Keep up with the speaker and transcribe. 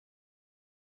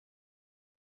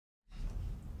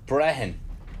Brehon.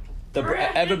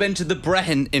 Ever been to the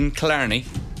Brehon in Killarney?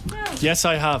 Yes,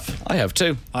 I have. I have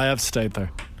too. I have stayed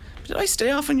there. Did I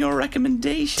stay off on your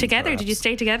recommendation? Together? Perhaps? Did you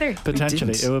stay together?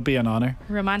 Potentially. It would be an honour.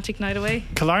 Romantic night away.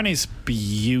 Killarney's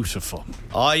beautiful.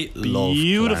 I love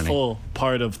Beautiful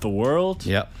part of the world.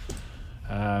 Yeah.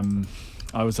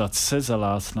 I was at Sizza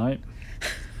last night.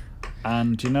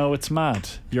 And you know, it's mad.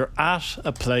 You're at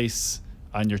a place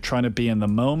and you're trying to be in the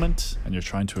moment and you're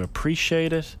trying to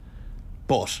appreciate it.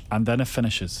 But And then it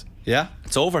finishes. yeah,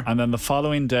 it's over. And then the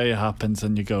following day it happens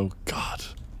and you go, God,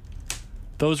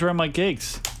 those were my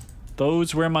gigs.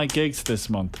 Those were my gigs this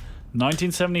month.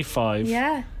 1975.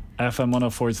 Yeah. FM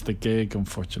 104 is the gig.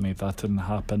 Unfortunately, that didn't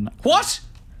happen. What?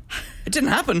 It didn't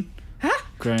happen.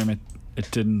 Graham,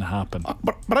 it didn't happen.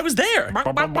 But I was there.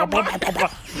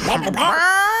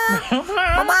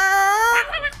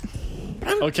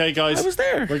 Okay, guys. I was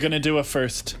there. We're going to do it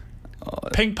first.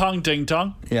 Ping pong ding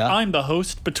dong. Yeah. I'm the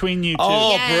host between you two.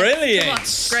 Oh, Yes, brilliant. Come on,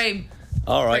 Graham.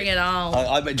 All right. Bring it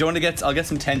on. Do you want to get? I'll get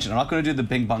some tension. I'm not going to do the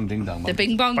bing bong ding dong. The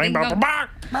bing bong ding dong.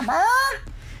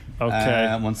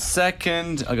 Okay. 1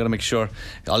 second. I got to make sure.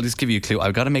 I'll just give you a clue.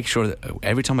 I've got to make sure that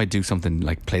every time I do something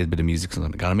like play a bit of music, I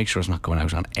got to make sure it's not going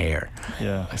out on air.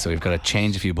 Yeah. So we've got to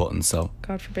change a few buttons. So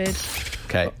God forbid.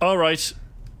 okay. All right.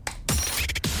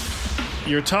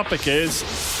 Your topic is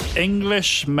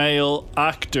English male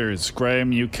actors.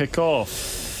 Graham, you kick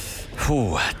off.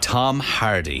 Ooh, Tom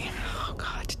Hardy, Oh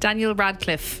God. Daniel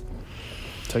Radcliffe.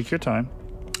 Take your time.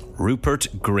 Rupert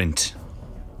Grint,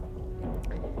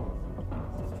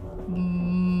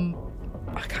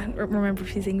 I can't remember if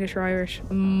he's English or Irish.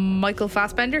 Michael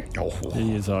Fassbender.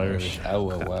 He is Irish. Oh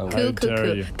wow. Cool, cool, dare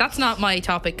cool. you. That's not my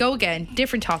topic. Go again.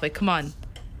 Different topic. Come on.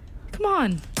 Come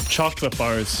on. Chocolate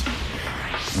bars.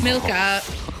 Milka.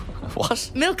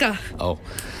 What? Milka. Oh,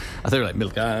 I thought you were like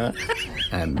Milka.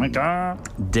 My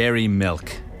God. Dairy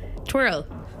Milk, Twirl.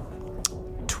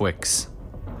 Twix,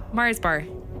 Mars bar.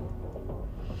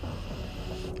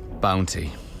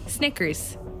 Bounty,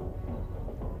 Snickers.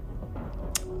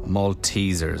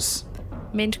 Maltesers,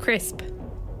 Mint crisp.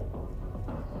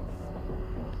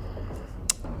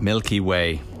 Milky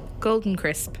Way, Golden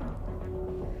crisp.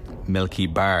 Milky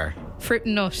Bar, Fruit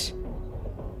and nut.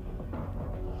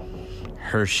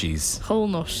 Hershey's, Whole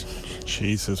nut.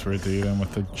 Jesus, we're dealing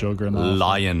with the juggernaut.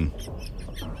 Lion,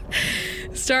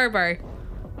 Star bar.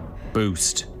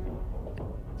 Boost,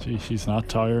 Gee, she's not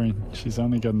tiring. She's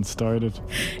only getting started.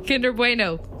 Kinder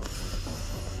Bueno.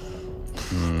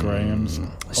 Graham's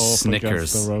up Snickers.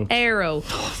 against the rope. Aero.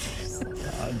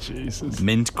 Ah, Jesus.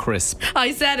 Mint Crisp,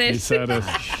 I said He it. said it.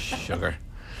 sugar.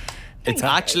 It's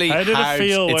actually How did hard. it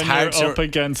feel it's when hard you're to, up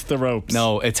against the ropes?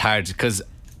 No, it's hard because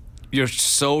you're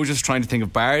so just trying to think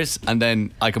of bars, and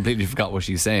then I completely forgot what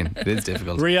she's saying. It is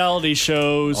difficult. Reality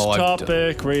shows. Oh, I've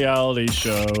Topic, reality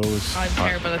shows. I'm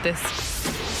terrible at this.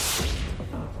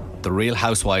 The Real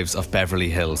Housewives of Beverly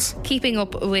Hills, Keeping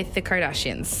up with the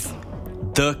Kardashians.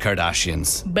 The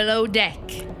Kardashians, Below deck.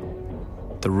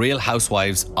 The Real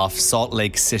Housewives of Salt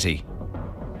Lake City,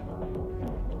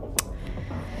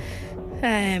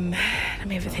 Let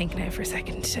me have a think now for a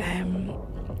second.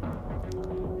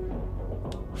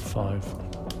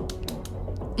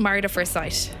 5. Married at First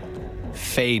Sight.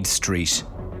 Fade Street,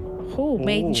 Oh,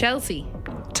 Made in Chelsea.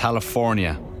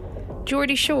 California,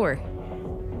 Geordie Shore.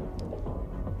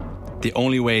 The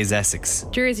Only Way is Essex,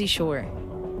 Jersey Shore.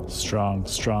 Strong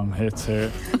hits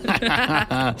here.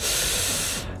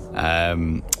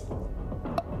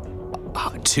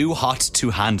 Too Hot to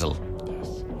Handle,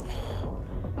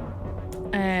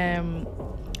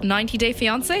 90 Day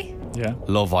Fiancé. Yeah.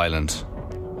 Love Island,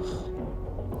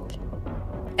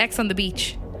 X on the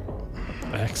Beach.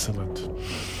 Excellent.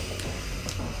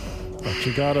 What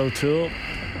you got, O'Toole?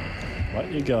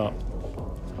 What you got?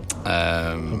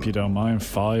 Hope you don't mind.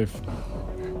 5.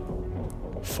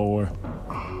 4.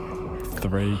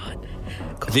 3.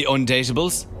 The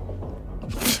Undateables,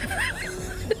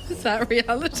 Is that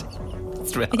reality?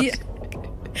 it's reality.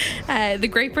 Yeah. The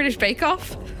Great British Bake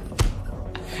Off.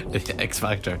 X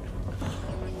Factor.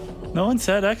 No one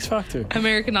said X Factor.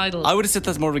 American Idol. I would have said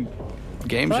that's more of a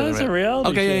game That show. is right? a reality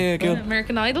Okay, show. yeah, cool.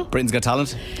 American Idol. Britain's Got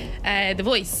Talent, The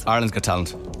Voice. Ireland's Got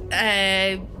Talent,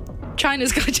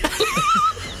 China's Got Talent.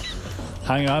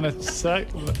 Hang on a sec.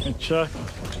 Let me check.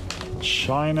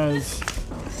 China's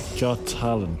Got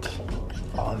Talent.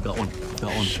 Oh, I've got one.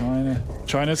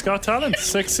 China's Got Talent.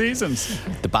 6 seasons.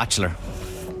 The Bachelor,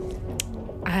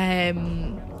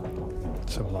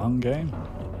 It's a long game.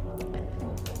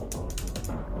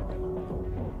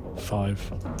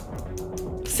 5.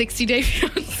 60 Day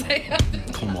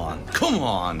Fiancé. Come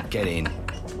on, get in.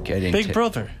 Big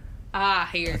Brother.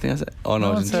 Here. I think that's it. Oh,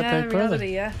 no, No, I it's didn't. a- Big Brother.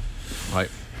 reality, yeah. Right.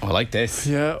 Oh, I like this.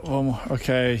 Yeah, one more.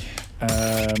 Okay.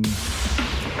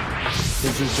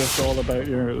 This is just all about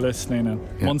your listening and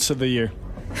Yeah. months of the year.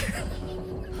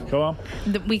 Go on.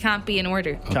 We can't be in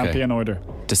order. Can't Okay. be in order.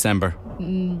 December,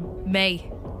 May,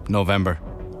 November,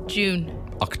 June,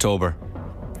 October,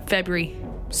 February,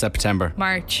 September,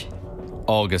 March,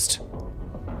 August,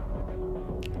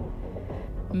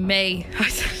 May.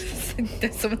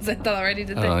 Someone said that already,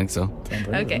 did I they? don't think so. Don't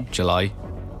bring it Okay. July,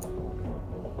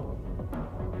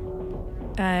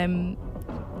 on.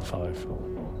 5,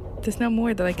 There's no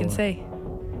more that I can 4. say.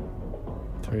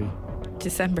 3, out.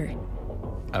 December.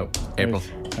 April,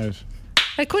 out.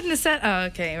 I couldn't have said. Oh,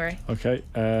 okay, right. Okay.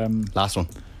 last one.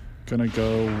 Gonna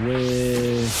go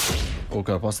with. Oh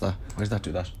God, what's that? Why does that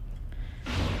do that?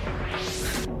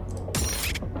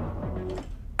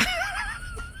 I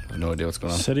have no idea what's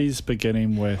going on. Cities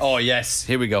beginning with. Oh yes,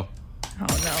 here we go. Oh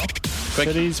no. Quick.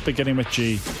 Cities beginning with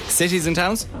G. Cities and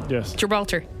towns. Yes.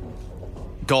 Gibraltar.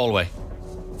 Galway.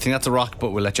 I think that's a rock,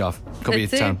 but we'll let you off. Could be a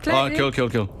That's it, town. play Oh, it.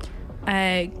 cool.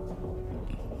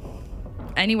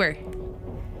 Anywhere.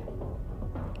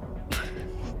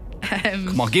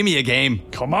 Come on, give me a game.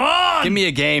 Come on! Give me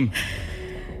a game.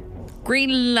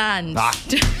 Greenland. Ah.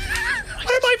 Where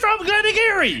am I from?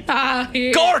 Glenagary!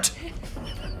 Here. Gort.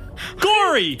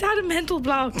 Gory! That a mental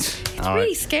block. It's All really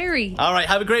right. scary. All right,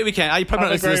 have a great weekend. You probably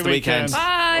Have not a listen to this great the weekend. weekend. Bye.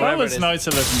 That Whatever was it is. nice to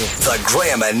listen to. The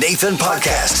Graham and Nathan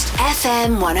Podcast.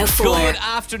 FM 104. Good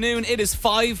afternoon. It is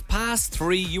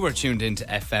 3:05. You are tuned into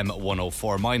FM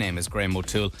 104. My name is Graham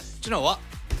O'Toole. Do you know what?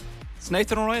 It's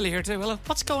Nathan O'Reilly here too. Hello.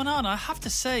 What's going on? I have to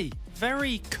say,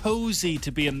 very cozy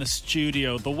to be in the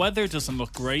studio. The weather doesn't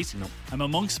look great. No. I'm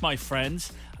amongst my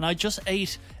friends, and I just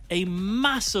ate a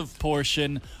massive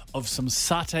portion of some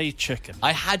satay chicken.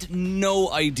 I had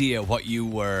no idea what you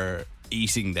were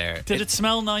eating there. Did it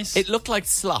smell nice? It looked like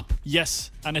slop. Yes,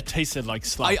 and it tasted like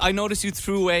slop. I noticed you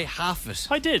threw away half it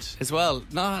I did. as well.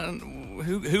 No,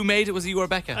 who made it? Was it you or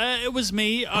Becca? It was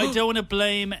me. I don't want to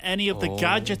blame any of the Oh.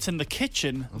 gadgets in the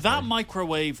kitchen. That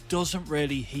microwave doesn't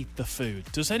really heat the food.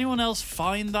 Does anyone else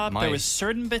find that? My- There was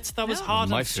certain bits that was hot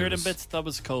My and food certain was- bit that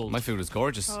was cold. My food was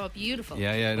gorgeous. Oh, beautiful.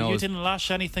 Yeah, no. you it was- didn't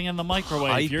lash anything in the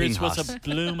microwave. Piping Yours was hot. a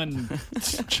bloomin'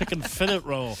 chicken fillet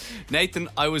roll. Nathan,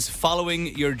 I was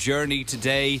following your journey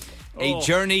today. A Oh.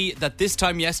 journey that this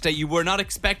time yesterday you were not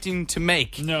expecting to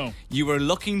make. No. You were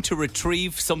looking to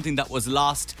retrieve something that was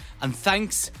lost, and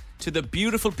thanks to the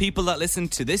beautiful people that listen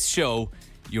to this show,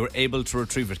 you were able to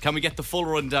retrieve it. Can we get the full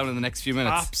rundown in the next few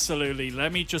minutes? Absolutely.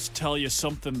 Let me just tell you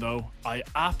something, though. I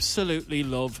absolutely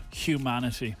love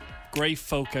humanity. Great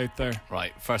folk out there.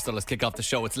 Right, first of all, let's kick off the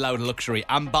show. It's Loud Luxury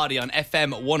and Body on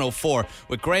FM 104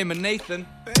 with Graham and Nathan.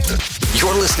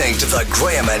 You're listening to the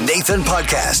Graham and Nathan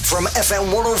Podcast from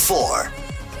FM 104.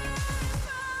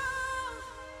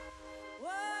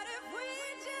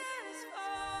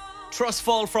 Trust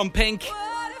Fall from Pink.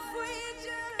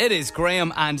 It is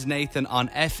Graham and Nathan on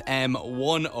FM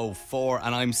 104,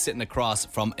 and I'm sitting across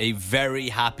from a very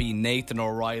happy Nathan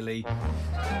O'Reilly.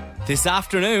 This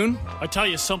afternoon, I tell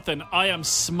you something, I am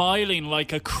smiling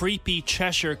like a creepy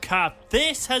Cheshire cat.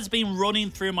 This has been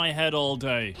running through my head all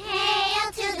day.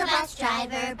 Hail to the bus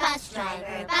driver, bus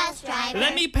driver, bus driver.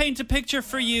 Let me paint a picture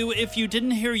for you. If you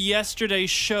didn't hear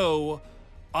yesterday's show,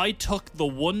 I took the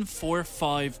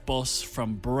 145 bus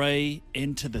from Bray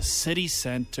into the city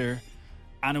centre,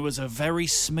 and it was a very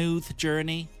smooth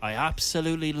journey. I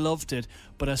absolutely loved it.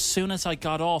 But as soon as I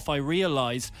got off, I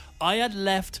realised I had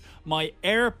left my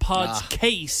AirPods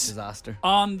case disaster.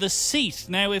 on the seat.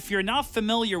 Now, if you're not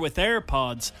familiar with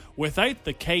AirPods, without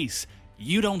the case,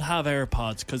 you don't have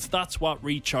AirPods, because that's what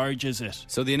recharges it.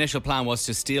 So the initial plan was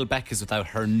to steal Becca's without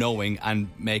her knowing and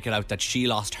make it out that she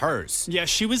lost hers. Yeah,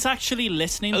 she was actually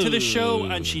listening to the show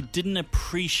and she didn't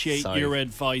appreciate Sorry. your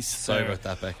advice. Sorry there. about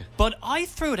that, Becca. But I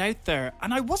threw it out there,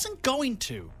 and I wasn't going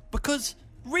to, because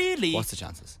really, What's the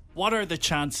chances? what are the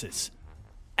chances?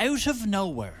 Out of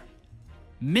nowhere,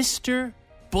 Mr.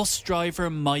 Bus driver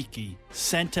Mikey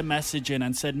sent a message in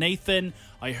and said, Nathan,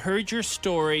 I heard your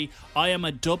story. I am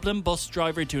a Dublin bus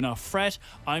driver. Do not fret.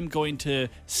 I'm going to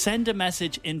send a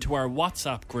message into our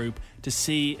WhatsApp group to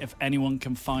see if anyone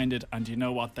can find it. And you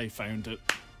know what? They found it.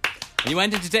 And you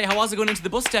went in today. How was it going into the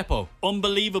bus depot?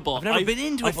 Unbelievable. I've never been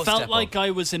into a I bus felt depot. like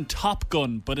I was in Top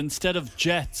Gun, but instead of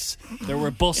jets, there were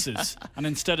buses. And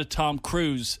instead of Tom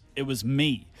Cruise, it was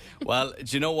me. Well,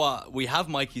 do you know what? We have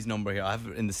Mikey's number here. I have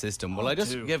it in the system. Will I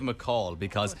just do. give him a call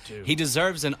because do. he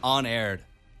deserves an on-air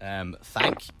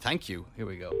thank you. Here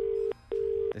we go.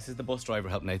 This is the bus driver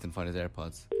helping Nathan find his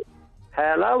AirPods.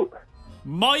 Hello.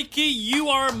 Mikey, you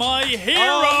are my hero!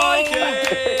 Oh,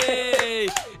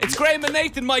 Mikey! It's It's Graham and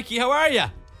Nathan, Mikey. How are you?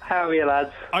 How are you,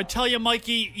 lads? I tell you,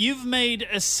 Mikey, you've made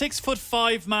a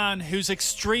 6'5" man who's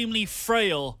extremely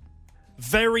frail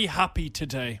very happy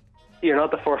today. You're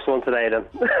not the first one today, then.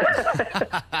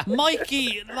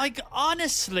 Mikey,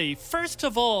 honestly, first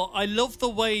of all, I love the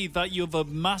way that you have a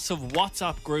massive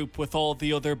WhatsApp group with all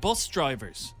the other bus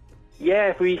drivers.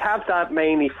 Yeah, we have that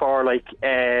mainly for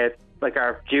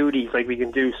our duties. Like, we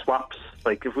can do swaps.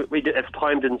 Like, if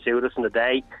time didn't suit us in the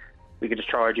day, we could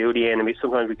just throw our duty in, and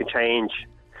sometimes we can change.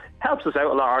 Helps us out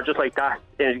a lot. Or just like that,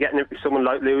 if someone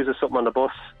loses something on the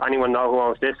bus, anyone know who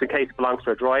owns this in case it belongs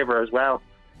to a driver as well.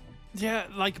 Yeah,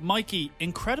 Mikey,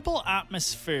 incredible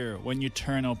atmosphere when you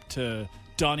turn up to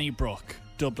Donnybrook,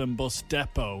 Dublin Bus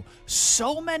Depot.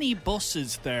 So many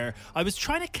buses there. I was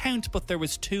trying to count, but there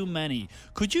was too many.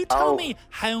 Could you tell me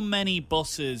how many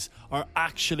buses are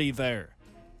actually there?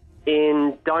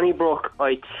 In Donnybrook,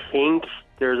 I think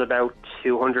there's about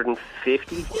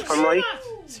 250, if I'm right.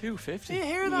 250? Do you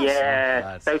hear that?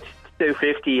 Yeah, about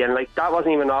 250, and that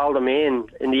wasn't even all of them in.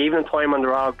 In the evening time when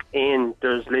they're all in,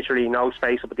 there's literally no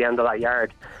space up at the end of that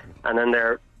yard. And then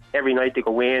every night they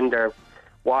go in, they're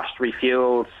washed,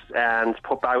 refueled, and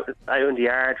put out in the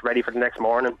yard, ready for the next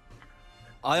morning.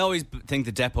 I always think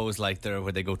the depot is like there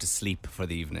where they go to sleep for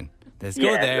the evening. They just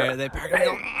go there, they park, they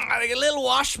go, like a little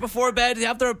wash before bed, they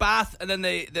have their bath, and then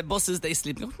the buses, they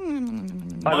sleep. I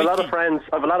have a lot of friends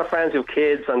who have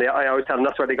kids, and I always tell them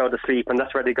that's where they go to sleep, and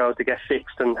that's where they go to get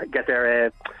fixed and get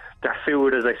their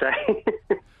food, as I say.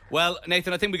 Well,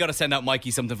 Nathan, I think we got to send out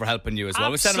Mikey something for helping you as well.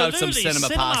 We'll send him out some cinema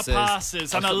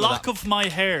passes and a lock of my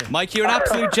hair. Mikey, you're an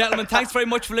absolute gentleman. Thanks very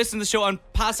much for listening to the show, and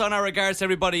pass on our regards to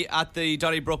everybody at the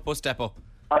Donnybrook Bus Depot.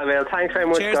 I will. Thanks very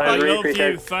much, Cheers, guys. I really love appreciate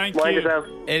you. it. Thank Mind you. yourself.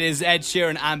 It is Ed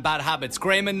Sheeran and Bad Habits.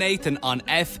 Graham and Nathan on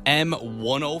FM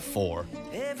 104.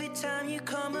 Every time you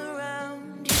come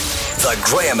around. The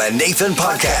Graham and Nathan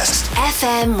Podcast.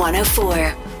 FM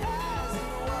 104.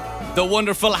 The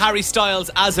wonderful Harry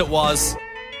Styles, As It Was.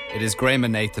 It is Graham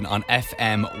and Nathan on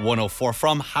FM 104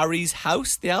 from Harry's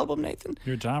House, the album, Nathan.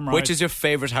 You're damn right. Which is your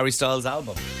favourite Harry Styles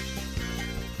album?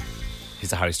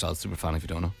 He's a Harry Styles super fan, if you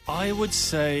don't know. I would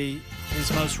say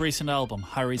his most recent album,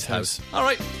 Harry's House. All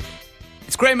right.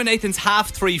 It's Graham and Nathan's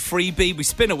half 3 freebie. We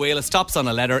spin a wheel, it stops on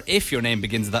a letter. If your name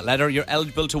begins with that letter, you're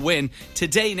eligible to win.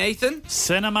 Today, Nathan?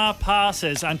 Cinema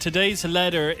passes, and today's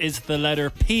letter is the letter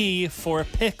P for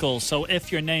pickle. So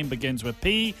if your name begins with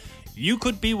P, you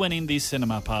could be winning these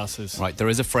cinema passes. Right, there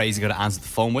is a phrase you got to answer the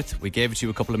phone with. We gave it to you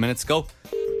a couple of minutes ago.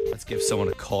 Let's give someone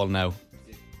a call now.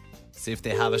 See if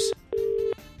they have it.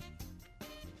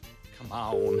 Come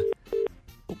on.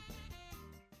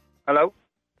 Hello,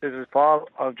 this is Paul.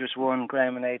 I've just won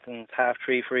Graham and Nathan's half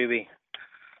 3 freebie.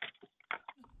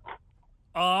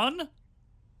 On?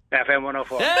 FM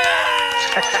 104.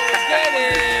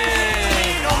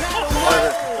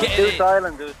 Get It was too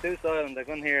silent. It was too silent. I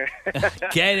couldn't hear.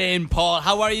 Get in, Paul.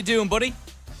 How are you doing, buddy?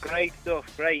 Great stuff.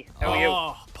 Great. How are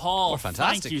you? Paul, We're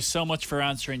fantastic. thank you so much for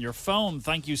answering your phone.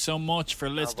 Thank you so much for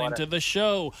listening to the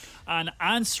show and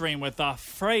answering with that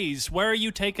phrase. Where are you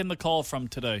taking the call from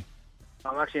today?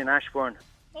 I'm actually in Ashbourne.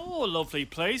 Oh, lovely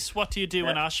place. What do you do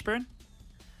in Ashbourne?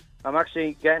 I'm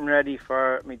actually getting ready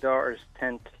for my daughter's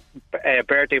 10th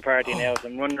birthday party now. So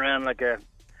I'm running around like a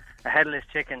headless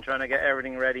chicken trying to get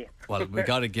everything ready. Well, we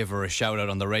got to give her a shout out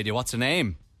on the radio. What's her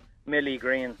name? Millie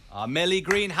Green. Millie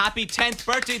Green. Happy 10th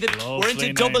birthday. We're Lovely into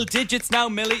name. double digits now,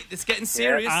 Millie. It's getting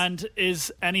serious. And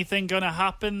is anything going to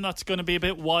happen that's going to be a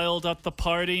bit wild at the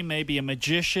party? Maybe a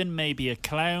magician, maybe a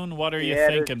clown? What are you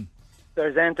thinking?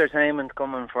 There's entertainment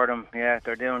coming for them. Yeah,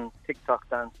 they're doing TikTok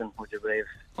dancing, would you believe?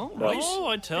 Oh, right. Oh,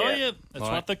 I tell you. That's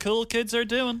Right. what the cool kids are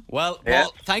doing. Well,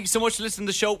 Paul, thank you so much for listening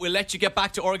to the show. We'll let you get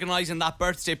back to organising that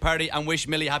birthday party and wish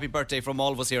Millie a happy birthday from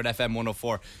all of us here at FM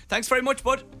 104. Thanks very much,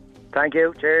 bud. Thank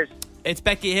you. Cheers. It's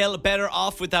Becky Hill, Better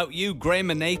Off Without You, Graham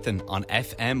and Nathan on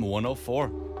FM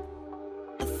 104.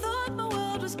 I thought my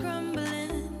world was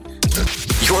crumbling.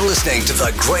 You're listening to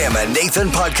the Graham and Nathan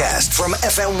Podcast from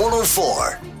FM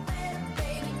 104.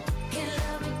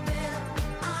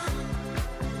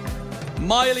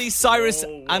 Miley Cyrus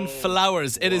and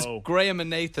Flowers. It is Graham and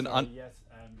Nathan on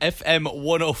FM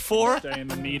 104. Stay in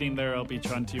the meeting there. I'll be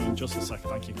trying to you in just a second.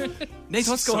 Thank you.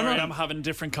 Nathan, what's going on? I'm having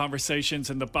different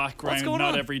conversations in the background. What's going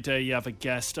Not on? every day you have a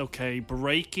guest. Okay,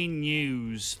 breaking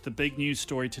news. The big news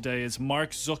story today is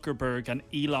Mark Zuckerberg and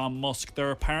Elon Musk.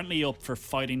 They're apparently up for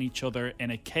fighting each other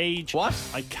in a cage. What?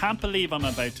 I can't believe I'm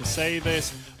about to say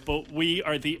this, but we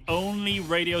are the only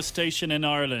radio station in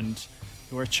Ireland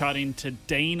We're chatting to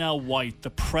Dana White, the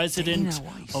president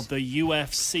of the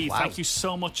UFC. Wow. Thank you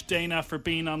so much, Dana, for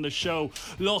being on the show.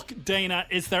 Look, Dana,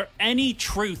 is there any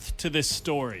truth to this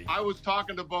story? I was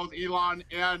talking to both Elon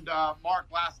and Mark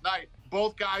last night.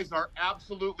 Both guys are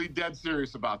absolutely dead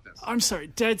serious about this. I'm sorry,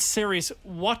 dead serious.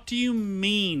 What do you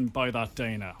mean by that,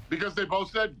 Dana? Because they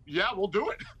both said, yeah, we'll do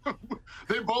it.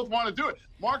 They both want to do it.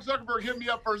 Mark Zuckerberg hit me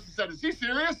up first and said, is he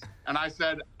serious? And I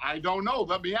said, I don't know.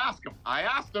 Let me ask him. I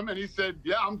asked him and he said,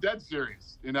 yeah, I'm dead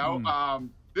serious. You know,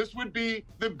 this would be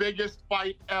the biggest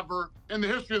fight ever in the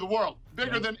history of the world.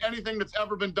 Bigger than anything that's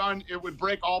ever been done. It would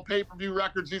break all pay-per-view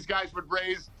records. These guys would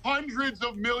raise hundreds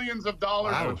of millions of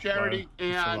dollars for charity.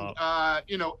 Wow. And,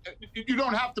 you know, you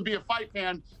don't have to be a fight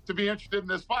fan to be interested in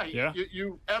this fight. Yeah.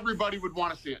 Everybody would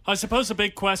want to see it. I suppose the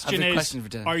big question is, question for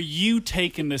Dana. are you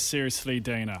taking this seriously,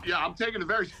 Dana? Yeah, I'm taking it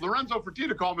very. Lorenzo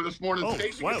Fertitta called me this morning.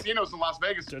 Station Casinos in Las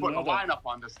Vegas is putting a lineup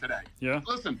on this today. Yeah.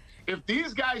 Listen, if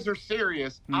these guys are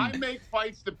serious, I make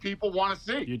fights that people want to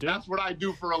see. You do? That's what I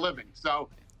do for a living. So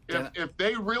if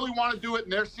they really want to do it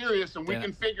and they're serious and we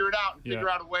can figure it out and figure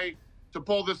out a way to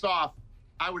pull this off,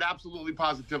 I would absolutely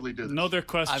positively do this. Another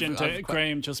question,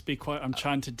 Graham, just be quiet. I'm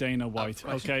chatting to Dana White,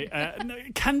 okay?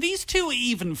 Can these two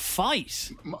even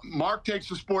fight? Mark takes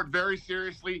the sport very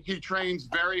seriously. He trains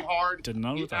very hard. Didn't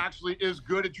know he that. actually is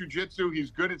good at jiu-jitsu.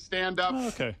 He's good at stand-up. Oh,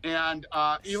 okay. And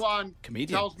Elon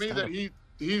tells me that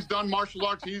he's done martial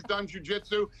arts, he's done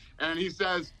jiu-jitsu, and he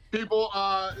says, people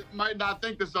might not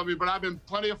think this of me, but I've been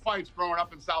plenty of fights growing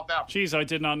up in South Africa. Jeez, I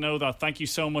did not know that. Thank you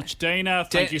so much, Dana.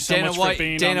 Thank you so Dana much White, for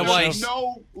being Dana on the White. show.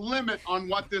 No limit on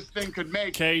what this thing could make.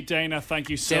 Okay, Dana, thank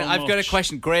you so Dana, much. I've got a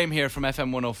question. Graham here from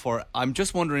FM 104. I'm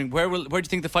just wondering, where do you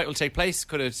think the fight will take place?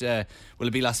 Will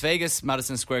it be Las Vegas,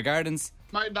 Madison Square Gardens?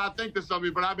 Might not think this of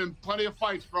me, but I've been plenty of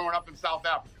fights growing up in South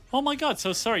Africa. Oh my God,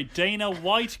 so sorry, Dana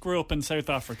White grew up in South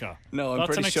Africa. No, I'm That's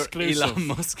pretty an sure exclusive. Elon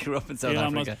Musk grew up in South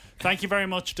Elon Africa. Musk. Thank you very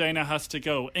much, Dana has to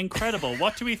go. Incredible.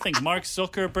 What do we think? Mark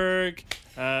Zuckerberg.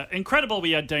 Incredible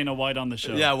we had Dana White on the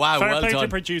show. Yeah, wow, Fair well play done. to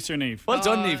producer Neve. Well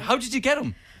done, Neve. How did you get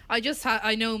him?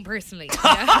 I know him personally.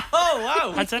 Yeah. Oh,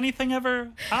 wow. Has anything ever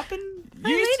happened? My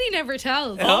lady never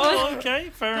tells. Oh, okay,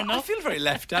 fair I enough. feel very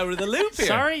left out of the loop here.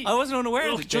 Sorry. I wasn't unaware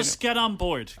of Look, it. just get on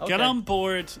board. Okay. Get on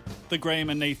board the Graham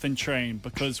and Nathan train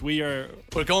because we're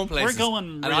going places. We're going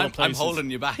And real I'm places. holding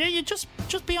you back. Yeah, you just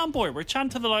be on board. We're chatting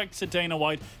to the likes of Dana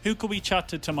White. Who could we chat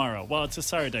to tomorrow? Well, it's a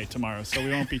Saturday tomorrow, so we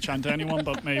won't be chatting to anyone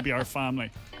but maybe our family.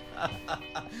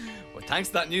 Well, thanks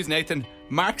for that news, Nathan.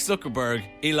 Mark Zuckerberg,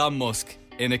 Elon Musk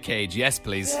in a cage. Yes,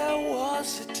 please. There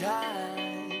was a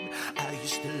time I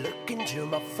used to look into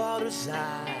my father's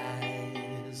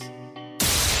eyes.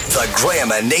 The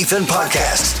Graham and Nathan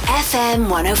Podcast. FM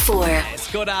 104.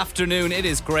 It's good afternoon. It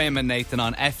is Graham and Nathan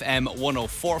on FM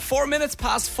 104. 4 minutes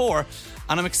past 4.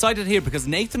 And I'm excited here because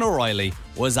Nathan O'Reilly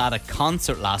was at a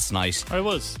concert last night. I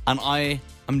was. And I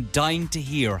am dying to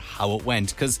hear how it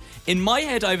went. Because in my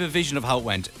head, I have a vision of how it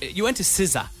went. You went to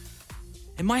SZA.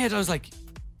 In my head, I was like,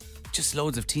 just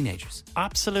loads of teenagers.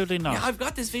 Absolutely not. Yeah, I've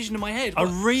got this vision in my head. A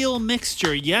real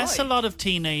mixture. Yes, Right. a lot of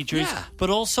teenagers, but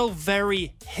also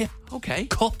very hip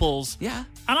couples. Yeah.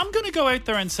 And I'm going to go out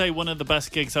there and say one of the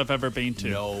best gigs I've ever been to.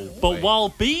 No But way. while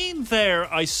being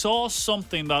there, I saw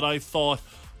something that I thought,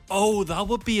 oh, that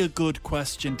would be a good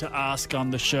question to ask on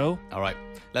the show. All right.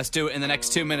 Let's do it in the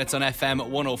next 2 minutes on FM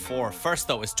 104. First,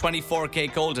 though, is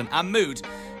 24K Golden and Mood.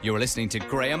 You are listening to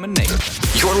Graham and Nathan.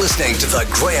 You're listening to the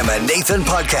Graham and Nathan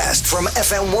Podcast from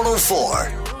FM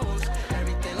 104.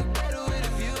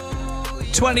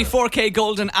 24K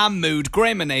Golden and Mood.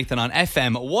 Graham and Nathan on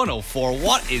FM 104.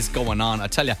 What is going on? I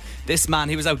tell you, this man,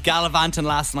 he was out gallivanting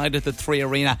last night at the 3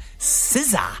 Arena.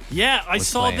 SZA. Yeah, I was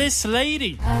saw playing. this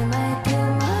lady.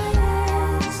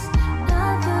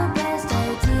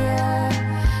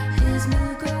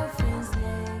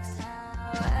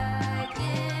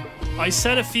 I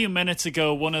said a few minutes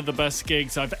ago, one of the best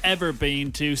gigs I've ever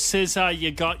been to. SZA,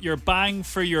 you got your bang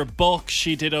for your buck.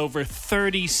 She did over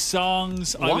 30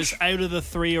 songs. I What? was out of the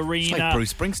 3 Arena like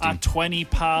Bruce Springsteen. at 20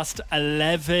 past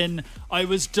 11. I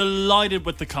was delighted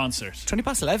with the concert. 20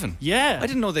 past 11? Yeah. I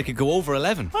didn't know they could go over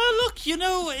 11. Well, look, you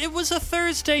know, it was a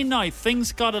Thursday night.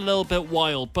 Things got a little bit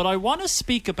wild. But I want to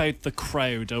speak about the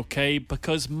crowd, okay?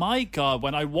 Because, my God,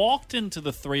 when I walked into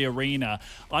the 3 Arena,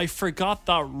 I forgot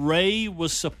that Ray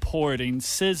was supporting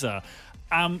SZA.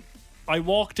 I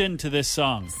walked into this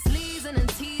song. Sleezing and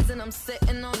teasing, I'm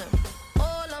sitting on him.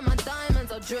 All of my diamonds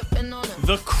are dripping on him.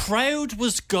 The crowd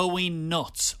was going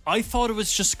nuts. I thought it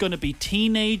was just going to be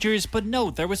teenagers, but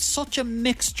no, there was such a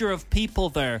mixture of people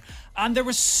there, and there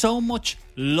was so much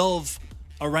love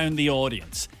around the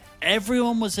audience.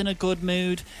 everyone was in a good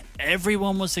mood.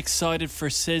 Everyone was excited for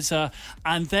SZA.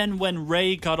 And then when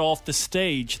Ray got off the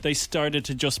stage, they started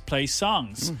to just play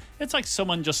songs. It's like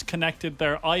someone just connected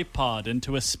their iPod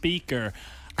into a speaker.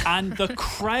 And the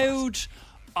crowd,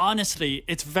 honestly,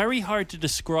 it's very hard to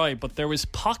describe, but there was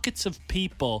pockets of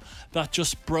people that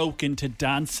just broke into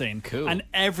dancing. Cool. And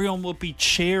everyone would be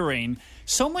cheering.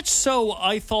 So much so,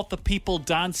 I thought the people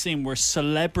dancing were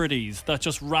celebrities that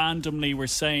just randomly were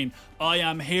saying, I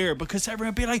am here, because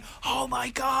everyone would be like, oh my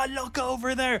God, look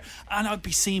over there. And I'd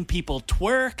be seeing people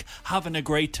twerk, having a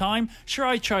great time. Sure,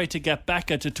 I tried to get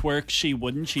Becca to twerk. She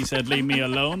wouldn't. She said, leave me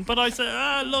alone. But I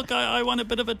said, look, I want a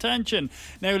bit of attention.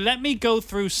 Now, let me go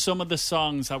through some of the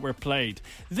songs that were played.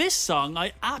 This song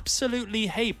I absolutely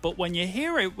hate, but when you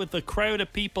hear it with a crowd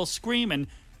of people screaming,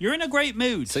 you're in a great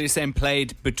mood. So you're saying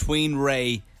played between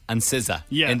Ray and SZA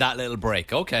in that little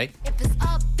break. Okay. If it's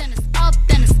up, then it's up,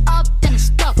 then it's up, then it's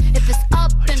stuck. If it's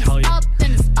up, then it's up,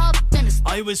 then it's up, then it's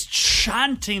stuck. I was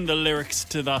chanting the lyrics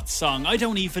to that song. I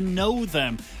don't even know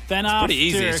them. Then It's after pretty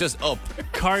easy. It's just up.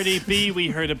 Cardi B, we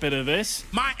heard a bit of this.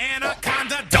 My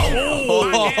anaconda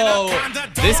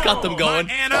don't. This got them going.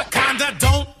 My anaconda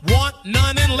don't want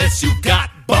none unless you got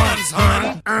buns,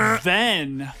 hun.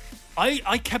 Then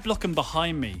I kept looking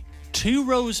behind me. 2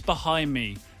 rows behind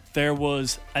me, there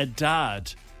was a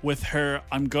dad with her,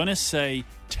 I'm going to say,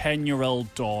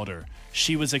 10-year-old daughter.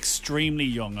 She was extremely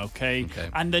young, okay?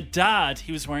 And the dad,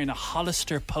 he was wearing a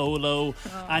Hollister polo,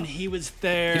 and he was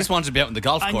there. He just wanted to be out on the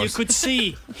golf and course. you could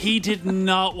see he did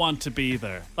not want to be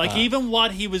there. Like, even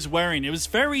what he was wearing, it was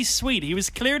very sweet. He was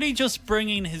clearly just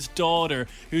bringing his daughter,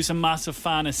 who's a massive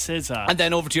fan of SZA. And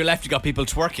then over to your left, you got people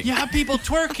twerking. You have people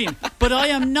twerking. But I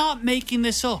am not making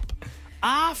this up.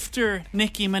 After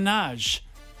Nicki Minaj,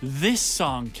 this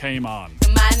song came on.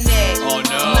 My neck, Oh,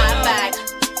 no. my back,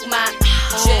 my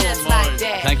just like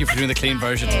that. Thank you for doing the clean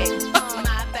version.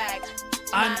 My back,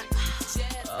 And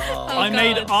I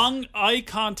made eye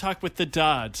contact with the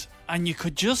dad, and you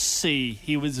could just see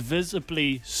he was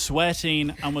visibly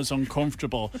sweating and was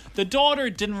uncomfortable. The daughter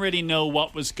didn't really know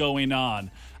what was going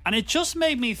on, and it just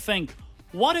made me think,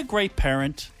 what a great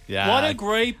parent. Yeah, what a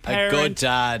great parent. a good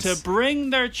dad. To bring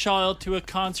their child to a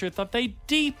concert that they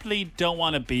deeply don't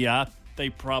want to be at. They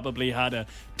probably had a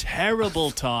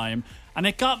terrible time. And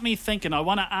it got me thinking, I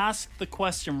want to ask the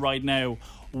question right now.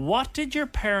 What did your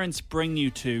parents bring you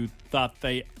to that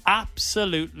they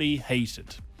absolutely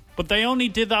hated? But they only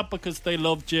did that because they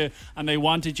loved you and they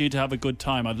wanted you to have a good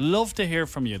time. I'd love to hear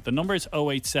from you. The number is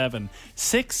 087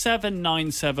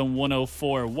 6797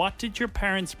 104. What did your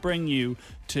parents bring you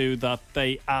to that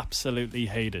they absolutely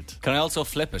hated? Can I also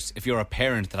flip it? If you're a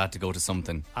parent that had to go to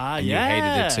something and yeah. you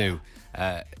hated it too,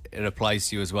 it applies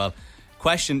to you as well.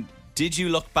 Question, did you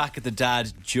look back at the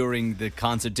dad during the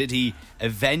concert? Did he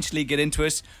eventually get into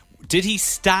it? Did he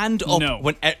stand up No.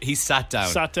 when he sat down?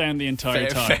 Sat down the entire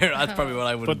time. Fair, that's probably what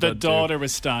I would have But the done too. daughter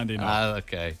was standing up.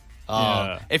 Okay.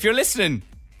 Yeah. If you're listening,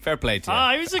 fair play to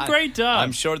you. He was a great dad.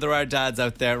 I'm sure there are dads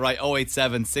out there, right?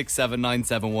 087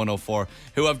 6797 104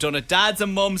 who have done it. Dads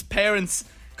and mums, parents,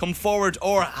 come forward,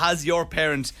 or has your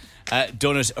parent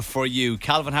done it for you?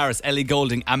 Calvin Harris, Ellie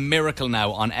Goulding, and Miracle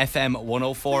now on FM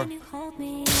 104.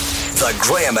 The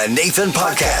Graham and Nathan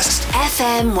Podcast.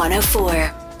 FM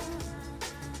 104.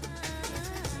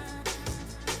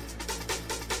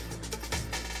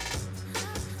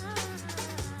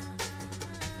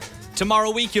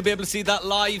 Tomorrow week, you'll be able to see that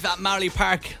live at Marley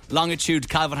Park. Longitude,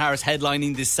 Calvin Harris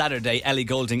headlining this Saturday. Ellie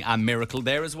Goulding and Miracle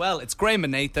there as well. It's Graham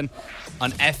and Nathan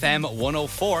on FM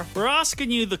 104. We're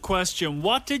asking you the question,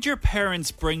 what did your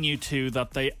parents bring you to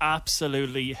that they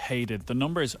absolutely hated? The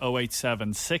number is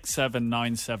 087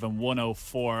 6797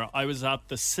 104. I was at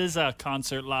the SZA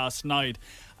concert last night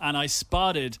and I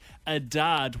spotted a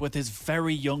dad with his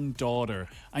very young daughter.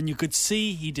 And you could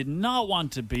see he did not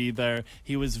want to be there.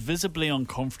 He was visibly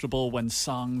uncomfortable when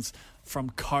songs from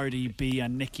Cardi B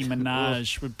and Nicki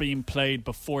Minaj were being played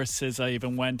before SZA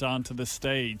even went onto the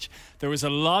stage. There was a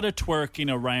lot of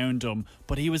twerking around him,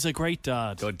 but he was a great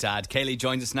dad. Good dad. Kaylee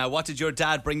joins us now. What did your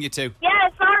dad bring you to? Yeah,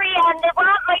 sorry, and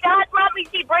my dad brought me to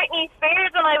see Britney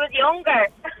Spears when I was younger.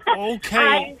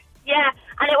 Okay.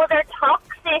 and it was her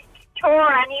Toxic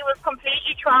tour, and he was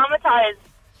completely traumatized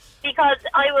because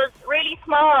I was really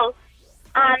small,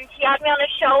 and he had me on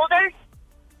his shoulders,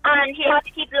 and he had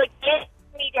to keep lifting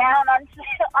me down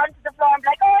onto the floor and be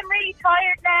like, oh, I'm really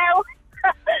tired now.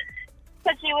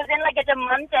 Because she was in like a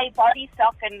Diamante body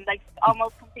stock and like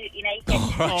almost completely naked.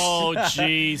 Oh,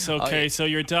 jeez. Okay, so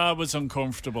your dad was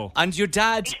uncomfortable. And your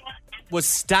dad was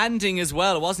standing as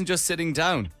well. It wasn't just sitting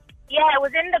down. Yeah, it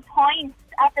was in the point,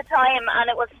 at the time, and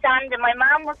it was standing. My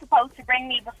mum was supposed to bring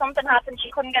me, but something happened.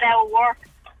 She couldn't get out of work.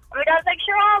 And my dad was like,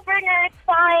 sure, I'll bring her, it's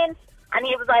fine. And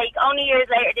he was like, only years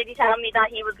later did he tell me that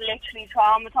he was literally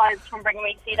traumatised from bringing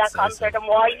me to see that concert and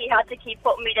why he had to keep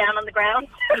putting me down on the ground.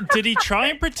 Did he try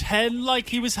and pretend like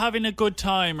he was having a good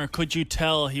time, or could you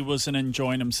tell he wasn't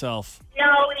enjoying himself?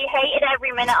 No, he hated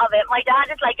every minute of it. My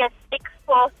dad is like a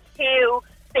 6'2"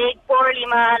 big burly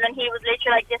man, and he was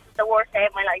literally like, this is the worst day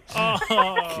of my life.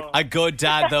 Oh. A good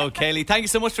dad though, Kaylee. Thank you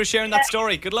so much for sharing that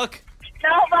story. Good luck. No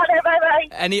bother, bye-bye.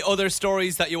 Any other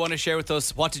stories that you want to share with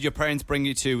us? What did your parents bring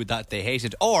you to that they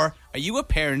hated? Or are you a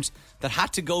parent that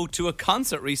had to go to a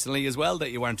concert recently as well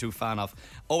that you weren't too a fan of?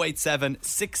 087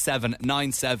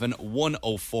 6797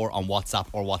 104 on WhatsApp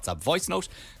or WhatsApp voice note.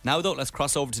 Now though, let's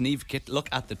cross over to Neve, look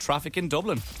at the traffic in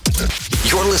Dublin.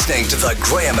 You're listening to the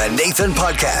Graham and Nathan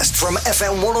podcast from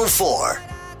FM 104.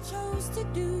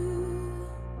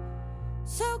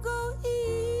 So go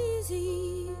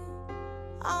easy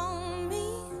on me.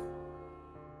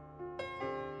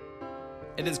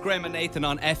 It is Graham and Nathan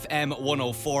on FM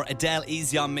 104. Adele,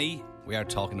 Easy on Me. We are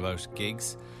talking about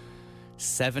gigs.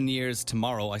 7 years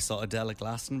tomorrow. I saw Adele at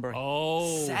Glastonbury.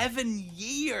 Oh. 7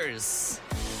 years.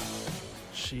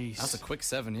 Jeez. That's a quick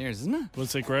 7 years, isn't it?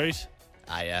 Was it great?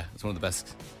 Ah, yeah. It's one of the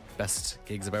best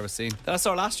gigs I've ever seen. That I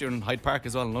saw last year in Hyde Park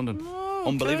as well in London. Oh,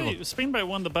 unbelievable. Okay. Speaking about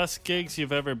one of the best gigs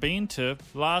you've ever been to,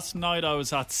 last night I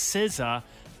was at SZA,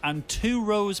 and 2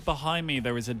 rows behind me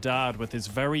there was a dad with his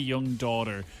very young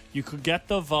daughter. You could get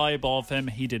the vibe of him.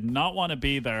 He did not want to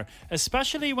be there,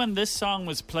 especially when this song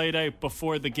was played out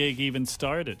before the gig even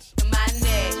started. My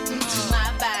neck,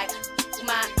 my back,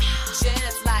 my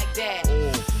just like that.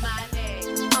 My neck,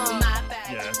 my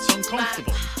back. Yeah, it's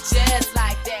uncomfortable. Just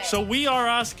like that. So we are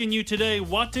asking you today,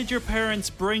 what did your parents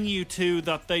bring you to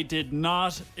that they did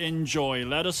not enjoy?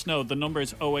 Let us know. The number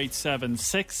is 087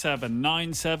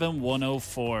 6797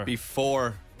 104.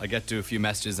 Before I get to a few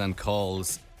messages and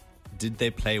calls, did they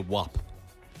play WAP?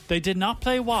 They did not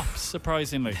play WAP,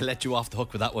 surprisingly. They let you off the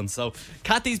hook with that one. So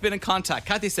Kathy's been in contact.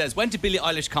 Kathy says, went to Billie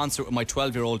Eilish concert with my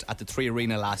 12-year-old at the 3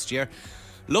 Arena last year.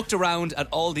 Looked around at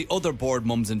all the other bored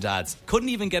mums and dads. Couldn't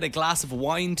even get a glass of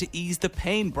wine to ease the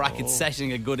pain, brackets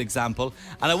setting a good example.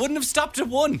 And I wouldn't have stopped at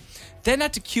one. Then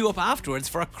had to queue up afterwards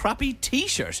for a crappy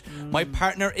t-shirt. My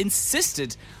partner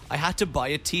insisted I had to buy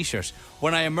a t-shirt.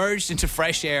 When I emerged into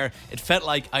fresh air, it felt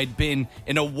like I'd been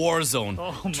in a war zone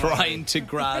trying to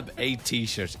grab a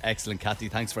t-shirt. Excellent, Kathy.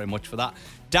 Thanks very much for that.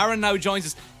 Darren now joins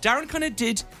us. Darren kind of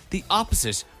did the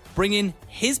opposite, bringing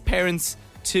his parents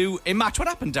to a match. What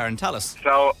happened, Darren? Tell us.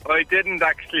 So I didn't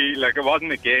actually, it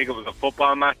wasn't a gig, it was a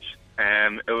football match.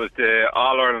 It was the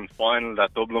All-Ireland final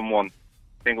that Dublin won.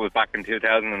 I think it was back in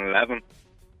 2011.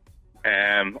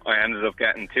 I ended up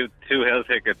getting two hill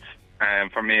tickets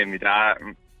for me and my dad,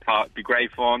 and thought it'd be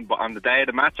great fun. But on the day of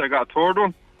the match, I got a third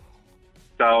one.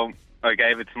 So I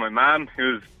gave it to my mum,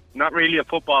 who's not really a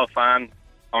football fan,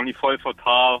 only 5 foot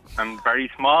tall and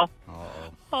very small.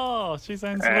 Oh, she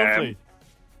sounds lovely.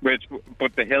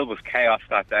 But the hill was chaos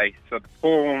that day. So the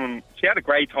poor woman, she had a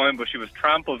great time, but she was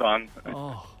trampled on.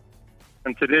 Oh.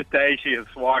 And to this day, she has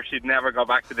swore she'd never go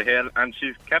back to the hill, and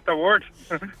she's kept her word.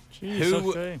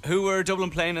 Jeez, who were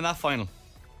Dublin playing in that final?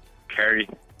 Kerry.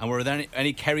 And were there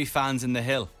any Kerry fans in the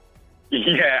hill?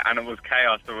 Yeah, and it was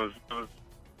chaos. There was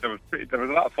a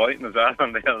lot of fighting as well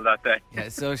on the hill that day. Yeah,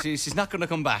 so she's not going to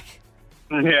come back.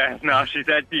 Yeah, no, she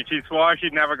said she swore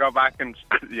she'd never go back, and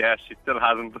yeah, she still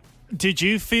hasn't. Did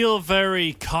you feel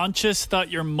very conscious that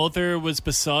your mother was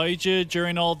beside you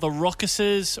during all the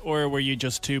ruckuses, or were you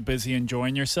just too busy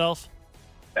enjoying yourself?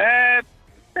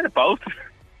 Bit of both.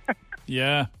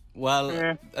 Yeah. Well,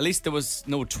 at least there was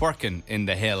no twerking in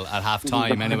the hill at half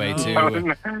time anyway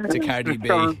to Cardi B.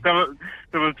 There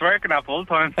was twerking at full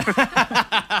time.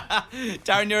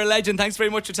 Darren, you're a legend. Thanks very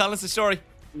much for telling us the story.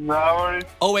 No worries.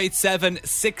 087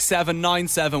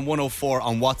 6797 104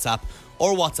 on WhatsApp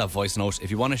or WhatsApp voice note if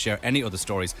you want to share any other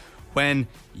stories when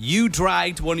you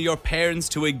dragged one of your parents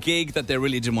to a gig that they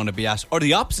really didn't want to be at, or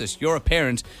the opposite, you're a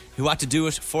parent who had to do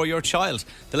it for your child.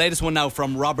 The latest one now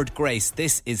from Robert Grace.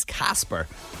 This is Casper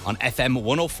on FM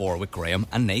 104 with Graham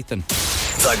and Nathan.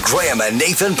 The Graham and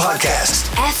Nathan Podcast.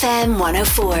 FM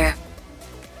 104.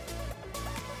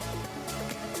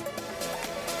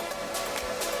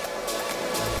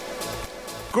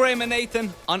 Graham and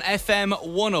Nathan on FM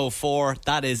 104.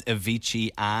 That is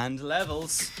Avicii and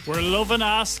Levels. We're loving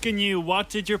asking you, what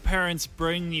did your parents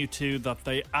bring you to that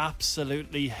they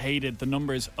absolutely hated? The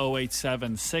number is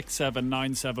 087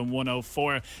 6797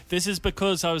 104. This is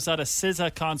because I was at a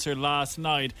SZA concert last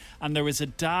night and there was a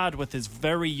dad with his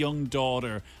very young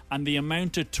daughter, and the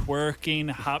amount of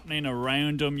twerking happening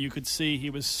around him, you could see he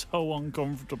was so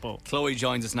uncomfortable. Chloe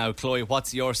joins us now. Chloe,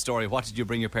 what's your story? What did you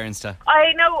bring your parents to?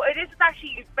 I know, this is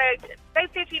actually about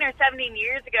 15 or 17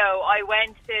 years ago. I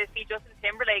went to see Justin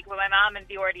Timberlake with my mum in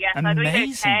the RDS. I was only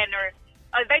about 10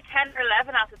 or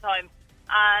 11 at the time.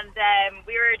 And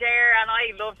we were there, and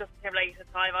I loved Justin Timberlake at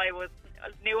the time. I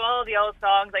knew all the old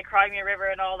songs, like Cry Me a River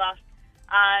and all that.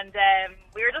 And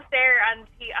we were just there, and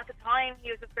at the time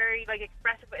he was just very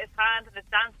expressive with his hands, and his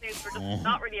dance moves were just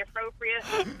not really appropriate.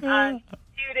 And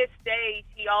to this day,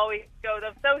 he always goes,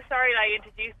 "I'm so sorry that I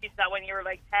introduced you to that when you were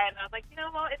 10." And I was like, you know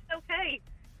what, it's okay.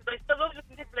 Because I still love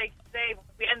Justin Timberlake today, but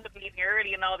we ended up leaving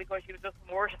early and all because she was just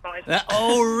mortified.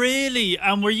 Oh, really?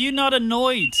 And were you not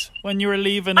annoyed when you were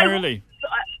leaving early?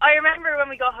 I remember when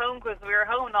we got home, because we were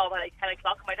home all by 10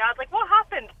 o'clock, and my dad's like, "What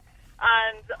happened?"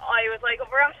 And I was like,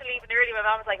 "We're actually leaving early." My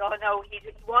mum was like, "Oh no, he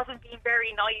wasn't being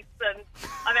very nice." And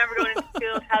I remember going into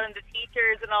school telling the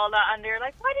teachers and all that, and they're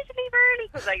like, "Why did you leave early?"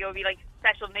 Because it would be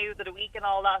special news of the week and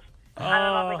all that. And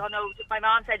I was like, "Oh no, my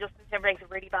mom said Justin Timberlake's a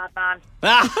really bad man."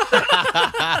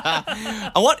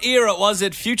 And what era was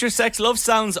it? Future Sex Love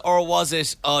Sounds, or was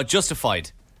it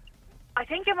Justified? I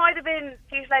think it might have been.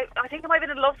 I think it might have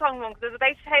been a love song one, because it was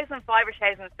about 2005 or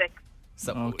 2006.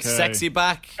 So, Sexy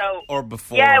Back or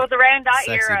before? Yeah, it was around that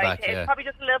Sexy era. Back, It's probably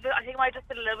just a little bit. I think it might have just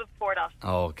been a little bit before that.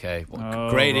 Okay,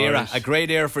 great era. A great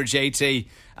era for JT.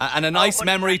 And a nice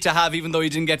memory to have, even though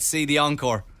you didn't get to see the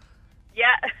encore.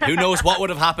 Yeah. Who knows what would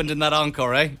have happened in that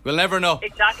encore, eh? We'll never know.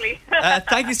 Exactly.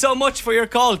 Thank you so much for your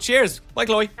call. Cheers. Bye,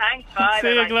 Chloe. Thanks. Bye.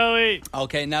 See you, Chloe.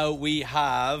 Okay, now we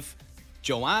have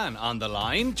Joanne on the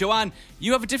line. Joanne,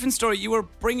 you have a different story. You were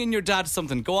bringing your dad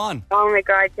something. Go on. Oh my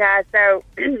God, yeah. So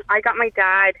I got my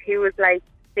dad, who was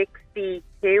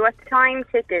 62 at the time,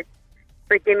 tickets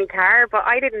for Jimmy Carr, but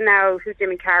I didn't know who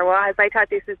Jimmy Carr was. I thought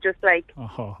this was just a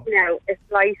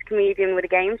slight comedian with a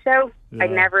game show. Yeah.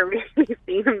 I'd never really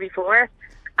seen him before.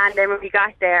 And then when we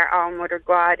got there, oh mother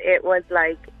God, it was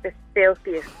the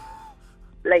filthiest,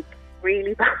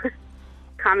 really bad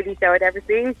comedy show I'd ever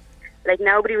seen.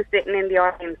 Nobody was sitting in the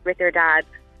audience with their dad.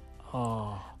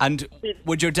 Oh. And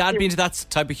would your dad be into that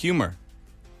type of humour?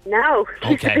 No.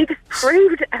 Okay. He's the biggest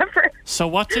prude ever. So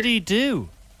what did he do?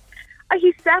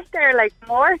 He sat there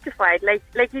mortified. He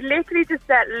literally just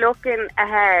sat looking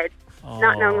ahead,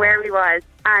 not knowing where he was.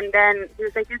 And then he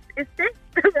was like, is this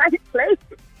the right place?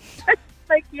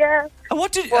 Yeah. And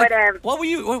what did what were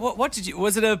you? What did you?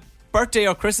 Was it a birthday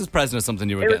or Christmas present or something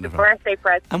you were getting? It was a birthday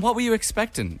present. And what were you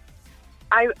expecting?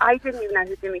 I didn't even know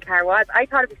who Jimmy Carr was. I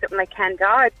thought it'd be something like Ken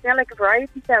Dodd, like a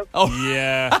variety show. Oh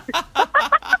yeah.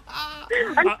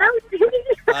 I'm so silly.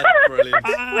 That's brilliant.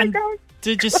 Oh my God.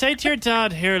 Did you say to your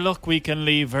dad, "Here, look, we can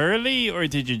leave early," or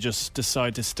did you just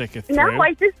decide to stick it through? No,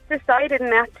 I just decided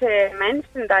not to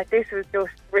mention that this was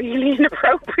just really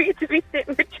inappropriate to be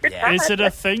sitting with your dad. Is it a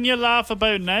thing you laugh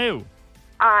about now?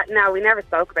 No, we never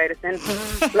spoke about it since.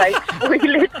 We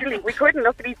couldn't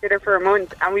look at each other for a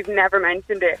month, and we've never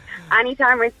mentioned it.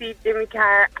 Anytime I see Jimmy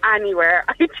Carr anywhere,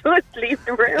 I just leave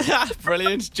the room.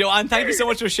 Brilliant. Joanne, thank you so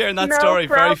much for sharing that No story.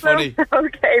 problem. Very funny.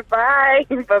 Okay, bye.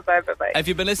 Bye. If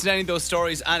you've been listening to any of those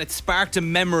stories and it sparked a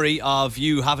memory of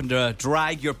you having to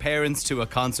drag your parents to a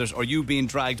concert, or you being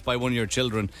dragged by one of your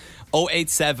children,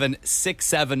 087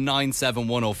 6797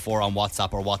 104 on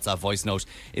WhatsApp or WhatsApp voice note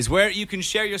is where you can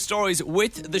share your stories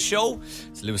with the show.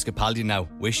 It's Lewis Capaldi now.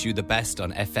 Wish you the best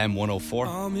on FM 104.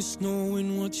 I miss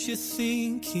knowing what you're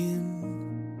thinking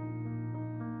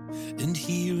and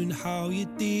hearing how your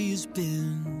day has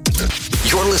been.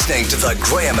 You're listening to the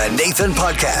Graham and Nathan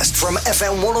podcast from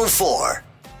FM 104.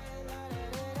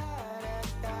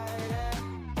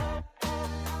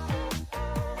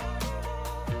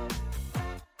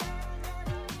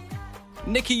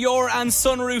 Nicky Yor and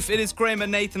Sunroof. It is Graham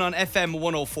and Nathan on FM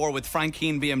 104 with Frank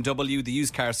Keane BMW. The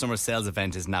used car summer sales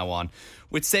event is now on.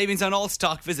 With savings on all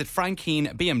stock, visit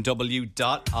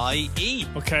frankkeenbmw.ie.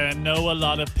 Okay, I know a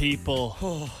lot of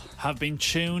people have been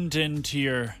tuned into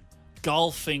your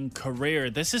golfing career.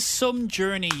 This is some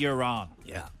journey you're on.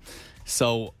 Yeah.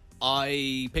 So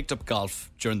I picked up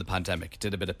golf during the pandemic,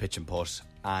 did a bit of pitch and putt,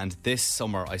 and this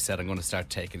summer I said I'm going to start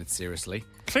taking it seriously.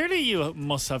 Clearly you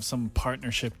must have some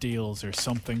partnership deals or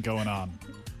something going on.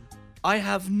 I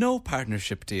have no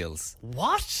partnership deals.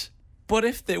 What? But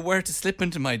if they were to slip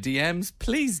into my DMs,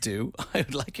 please do. I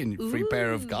would like a free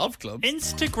pair of golf clubs.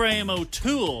 Instagram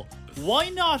O'Toole. Why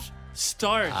not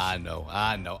start? I know.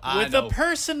 With a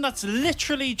person that's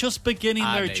literally just beginning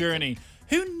their Nathan. journey.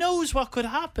 Who knows what could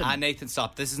happen? Nathan,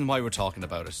 stop. This isn't why we're talking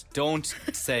about it. Don't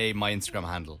say my Instagram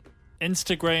handle.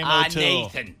 Instagram O'Toole.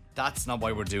 Nathan. That's not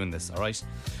why we're doing this, all right?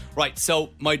 Right, so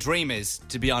my dream is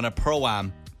to be on a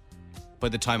Pro-Am by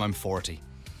the time I'm 40.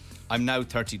 I'm now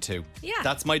 32. Yeah.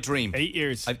 That's my dream. 8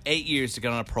 years. I have 8 years to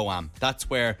get on a Pro-Am. That's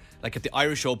where, like, if the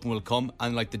Irish Open will come,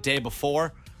 and, like, the day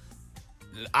before,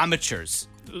 amateurs.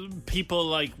 People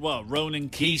like, what, Ronan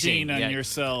Keating and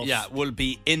yourself. Yeah, will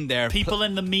be in there. People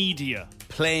in the media.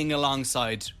 Playing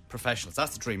alongside professionals.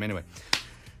 That's the dream, anyway.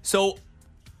 So,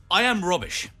 I am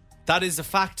rubbish. That is a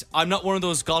fact. I'm not one of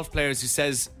those golf players who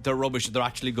says they're rubbish, they're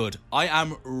actually good. I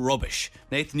am rubbish.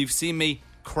 Nathan, you've seen me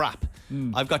crap.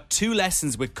 I've got 2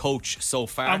 lessons with Coach so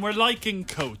far. And we're liking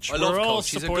Coach. I love we're all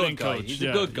Coach. He's a supporting good guy. Coach. He's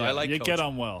a good guy. I like you Coach. get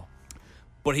on well.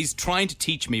 But he's trying to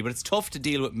teach me, but it's tough to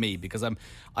deal with me because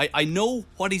I know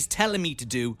what he's telling me to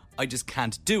do, I just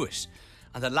can't do it.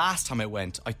 And the last time I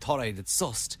went, I thought I had it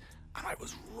sussed, and I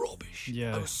was rubbish.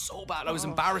 Yeah. I was so bad. I was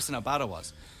embarrassing how bad I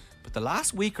was. But the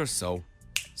last week or so,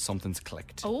 something's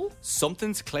clicked. Oh?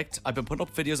 Something's clicked. I've been putting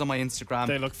up videos on my Instagram.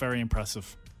 They look very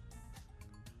impressive.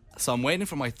 So I'm waiting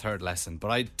for my 3rd lesson,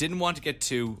 but I didn't want to get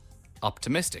too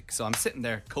optimistic. So I'm sitting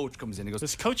there, Coach comes in, he goes...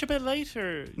 Is Coach a bit late,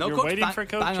 or No, you're Coach, waiting for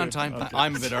Coach? bang on or- time. Okay.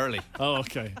 I'm a bit early. Oh,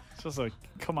 okay. It's just like,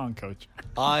 come on, Coach.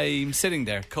 I'm sitting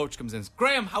there. Coach comes in.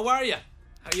 Graham, how are you?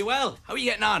 Are you well? How are you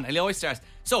getting on? And he always starts.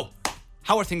 So,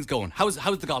 how are things going? How's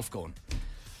the golf going?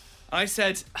 And I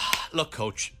said, look,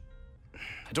 Coach,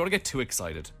 I don't want to get too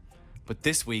excited, but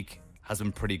this week has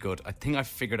been pretty good. I think I've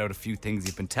figured out a few things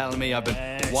you've been telling me. I've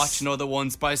been watching other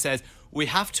ones, but I said, we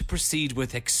have to proceed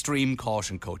with extreme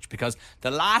caution, Coach, because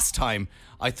the last time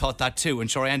I thought that too, and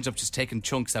sure, I ended up just taking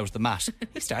chunks out of the mat.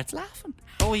 He starts laughing.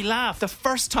 Oh, he laughed. The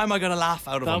first time I got a laugh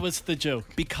out of him. That was the joke.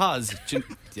 Because,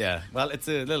 yeah, well, it's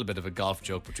a little bit of a golf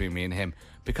joke between me and him.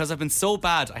 Because I've been so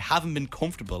bad, I haven't been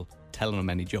comfortable telling him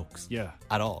any jokes. Yeah.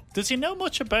 At all. Does he know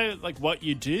much about like what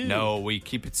you do? No, we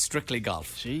keep it strictly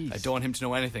golf. Jeez. I don't want him to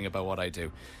know anything about what I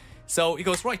do. So he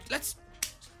goes, right, let's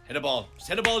hit a ball. Just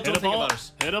hit a ball, don't think about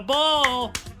it. Hit a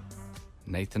ball.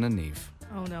 Nathan and Neve.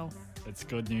 Oh no. It's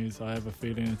good news. I have a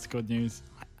feeling it's good news.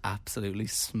 Absolutely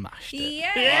smashed it.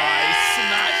 Yeah.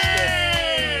 I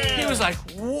smashed it. He was like,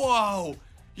 whoa,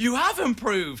 you have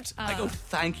improved. I go,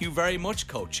 thank you very much,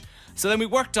 Coach. So then we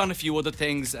worked on a few other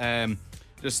things.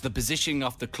 Just the positioning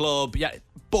of the club. Yeah,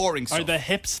 boring stuff. Are the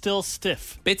hips still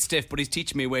stiff? Bit stiff, but he's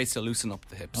teaching me ways to loosen up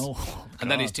the hips. Oh, and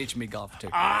then he's teaching me golf too.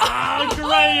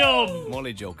 Graham! I'm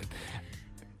only joking.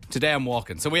 Today I'm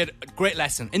walking. So we had a great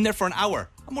lesson. In there for an hour.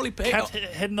 I'm only paying. Kept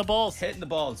hitting the balls. Hitting the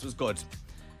balls was good.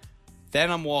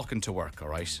 Then I'm walking to work, all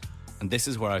right? And this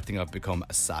is where I think I've become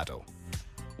a sado.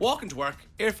 Walking to work,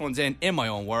 earphones in my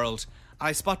own world, and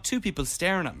I spot 2 people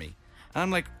staring at me. And I'm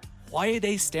like, why are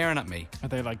they staring at me? Are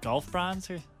they like golf brands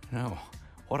or? No.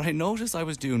 What I noticed I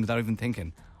was doing without even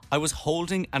thinking, I was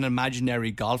holding an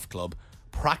imaginary golf club,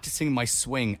 practicing my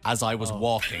swing as I was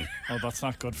walking. Oh, that's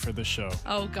not good for the show.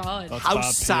 Oh God. That's How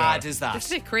bad sad PR. is that?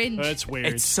 It's a bit cringe. It's weird.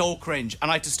 It's so cringe.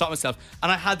 And I had to stop myself. And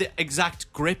I had the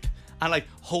exact grip and like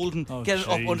holding, getting it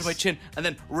up jeez. under my chin and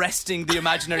then resting the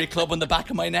imaginary club on the back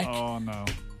of my neck. Oh no.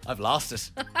 I've lost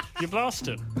it. You've lost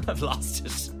it. I've lost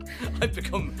it. I've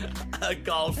become a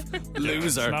golf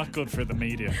loser. It's not good for the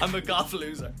media. I'm a golf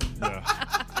loser. Yeah.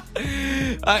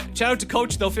 Shout out to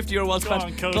Coach though, €50 well Go spent.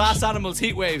 on, Coach. Glass Animals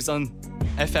Heat Waves on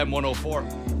FM 104.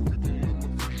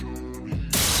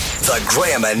 The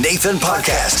Graham and Nathan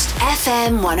Podcast.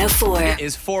 FM 104. It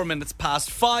is 4 minutes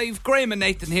past 5. Graham and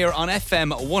Nathan here on FM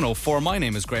 104. My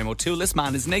name is Graham O'Toole. This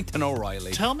man is Nathan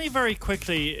O'Reilly. Tell me very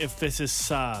quickly if this is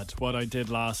sad, what I did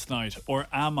last night, or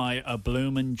am I a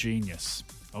bloomin' genius?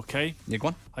 Okay? You go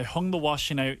on. I hung the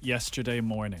washing out yesterday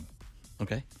morning,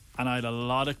 Okay. and I had a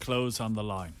lot of clothes on the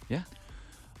line. Yeah.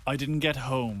 I didn't get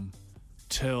home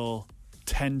till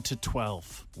 10 to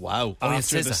 12. Wow.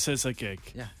 After the SZA gig.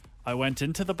 Yeah. I went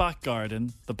into the back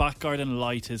garden. The back garden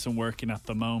light isn't working at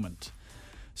the moment.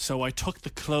 So I took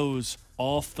the clothes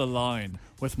off the line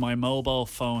with my mobile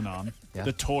phone on, Yeah.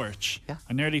 the torch. Yeah.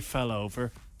 I nearly fell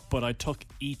over, but I took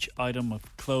each item of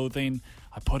clothing,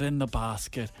 I put it in the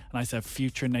basket, and I said,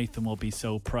 future Nathan will be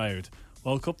so proud.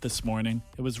 Woke up this morning,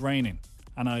 it was raining,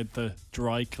 and I had the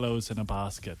dry clothes in a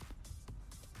basket.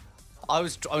 I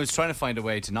was trying to find a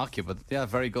way to knock you, but yeah,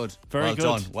 very good. Very well good.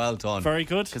 done. Well done. Very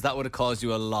good. Because that would have caused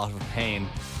you a lot of pain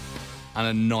and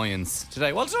annoyance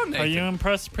today. Well done, Nathan. Are you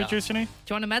impressed, producer Nate?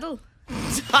 Do you want a medal?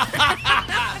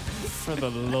 For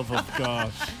the love of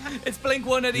God. It's Blink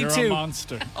 182. You're a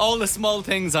monster. All the small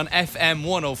things on FM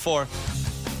 104.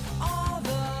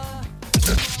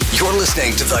 You're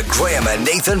listening to the Graham and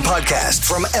Nathan podcast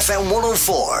from FM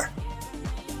 104.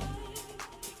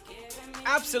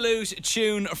 Absolute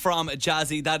tune from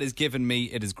Jazzy. That is given me.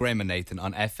 It is Graham and Nathan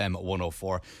on FM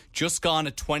 104. Just gone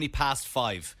at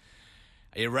 5:20.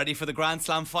 Are you ready for the Grand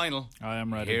Slam final? I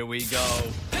am ready. Here we go.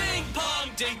 Ping pong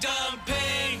ding dong,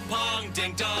 ping pong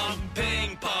ding dong,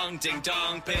 ping pong ding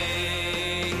dong,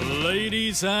 ping.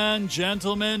 Ladies and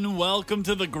gentlemen, welcome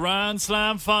to the Grand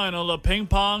Slam final of Ping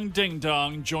Pong Ding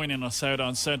Dong. Joining us out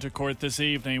on centre court this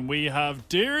evening, we have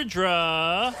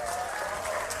Deirdre.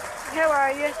 How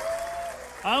are you?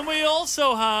 And we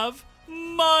also have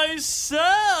myself.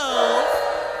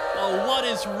 Oh, what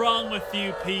is wrong with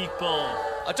you people?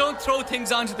 I don't throw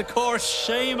things onto the court.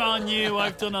 Shame on you.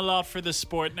 I've done a lot for the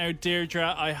sport. Now,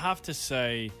 Deirdre, I have to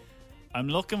say, I'm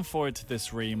looking forward to this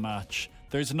rematch.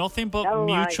 There's nothing but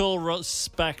mutual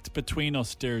respect between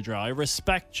us, Deirdre. I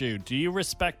respect you. Do you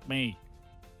respect me?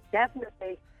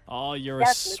 Definitely. Oh, you're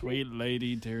a sweet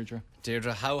lady, Deirdre.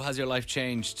 Deirdre, how has your life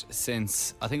changed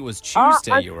since, I think it was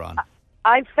Tuesday you were on?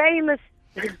 I'm famous.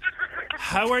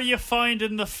 How are you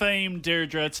finding the fame,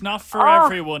 Deirdre? It's not for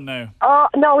everyone now. Oh,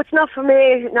 no, it's not for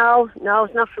me. No,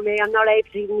 it's not for me. I'm not able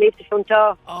to even leave the front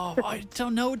door. Oh, I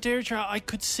don't know, Deirdre. I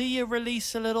could see you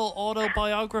release a little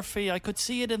autobiography. I could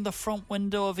see it in the front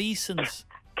window of Eason's.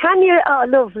 Can you? Oh,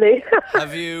 lovely.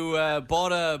 Have you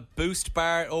bought a Boost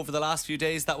bar over the last few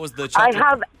days? That was the chocolate. I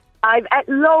have. I've ate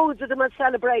loads of them at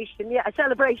Celebration. Yeah, a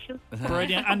Celebration.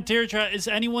 Brilliant. And Deirdre, is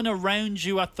anyone around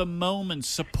you at the moment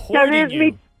supporting you?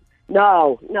 Me.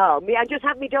 No. Me. I just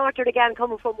have my daughter again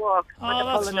coming from work. Oh,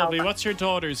 that's lovely. Over. What's your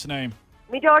daughter's name?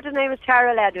 My daughter's name is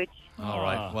Tara Ledwidge. All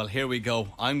right. Well, here we go.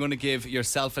 I'm going to give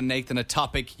yourself and Nathan a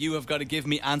topic. You have got to give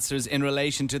me answers in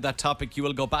relation to that topic. You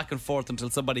will go back and forth until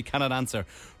somebody cannot answer,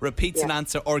 repeats an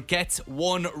answer, or gets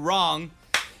one wrong.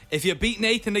 If you beat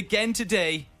Nathan again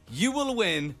today, you will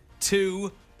win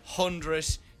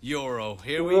 €200.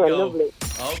 Here we go. Lovely.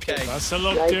 Okay. That's a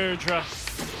look, Deirdre.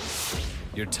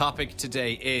 Your topic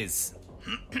today is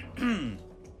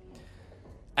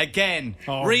again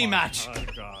rematch.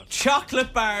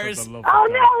 Chocolate bars. Oh,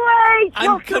 no way!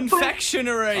 And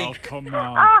confectionery. Oh, come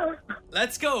on.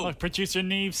 Let's go. Look, producer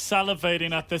Neve's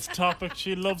salivating at this topic.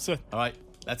 She loves it. All right,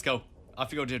 let's go.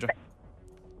 Off you go, Deirdre.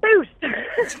 Boost.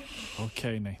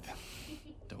 Okay, Nathan.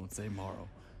 Don't say Morrow.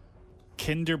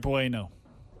 Kinder Bueno.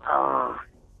 Oh,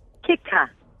 Kit Kat.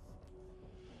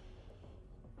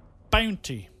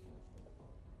 Bounty.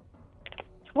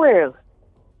 Swirl.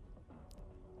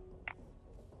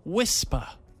 Whisper.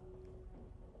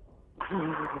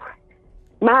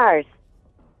 Mars.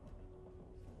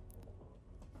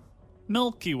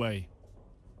 Milky Way.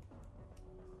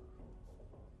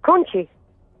 Crunchy.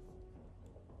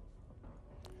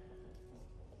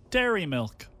 Dairy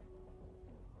Milk.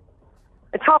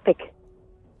 A topic.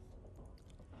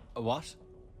 A what?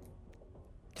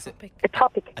 Topic. A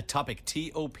topic. A topic.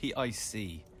 TOPIC. I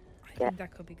think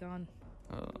that could be gone.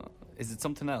 Is it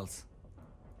something else?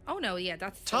 Oh no, yeah,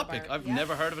 that's topic. I've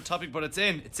never heard of a topic, but it's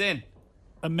in. It's in.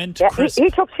 A mint crisp. He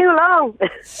took too long.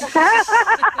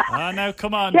 Now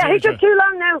come on, yeah, Deirdre. He took too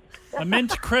long now. A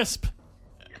mint crisp.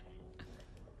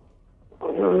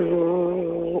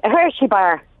 A Hershey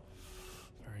bar.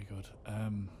 Very good.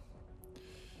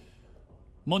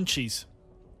 Munchies.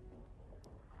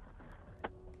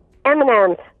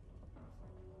 M&M's.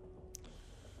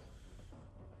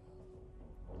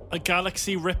 A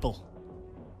Galaxy Ripple.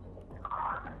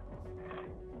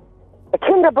 A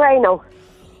Kinder Bueno.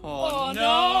 Oh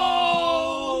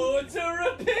no! It's a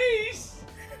repeat!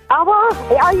 Oh, what?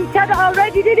 You said it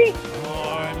already, did he?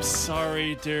 Oh, I'm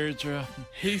sorry, Deirdre.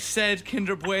 He said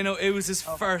Kinder Bueno. It was his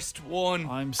first one.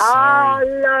 I'm sorry.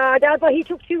 Oh, no, that's why he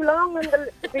took too long on the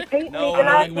repeat. No,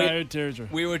 Deirdre.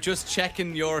 We were just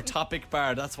checking your topic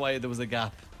bar. That's why there was a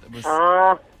gap. It was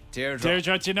Deirdre.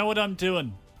 Deirdre, do you know what I'm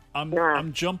doing?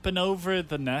 I'm jumping over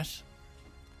the net.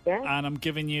 Yeah. And I'm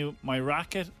giving you my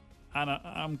racket, and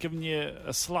I'm giving you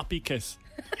a sloppy kiss.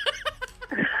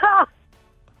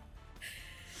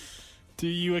 Do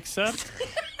you accept?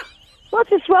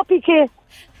 What's a sloppy kiss?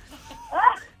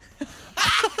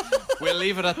 We'll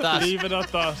leave it at that. Leave it at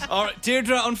that. All right,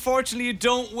 Deirdre, unfortunately you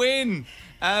don't win.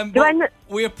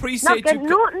 We appreciate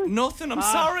you. Nothing. I'm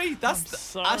sorry.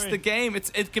 That's the game.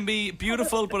 It can be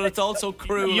beautiful, but it's also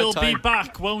cruel. You'll be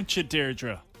back, won't you,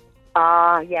 Deirdre?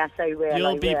 Yes, I will.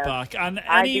 You'll be back. And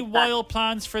any wild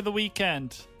plans for the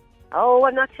weekend? Oh,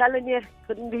 I'm not telling you.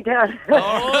 Couldn't be done.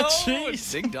 Oh,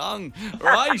 jeez. Ding dong.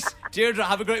 Right. Deirdre,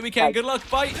 have a great weekend. Good luck.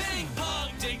 Bye. Ping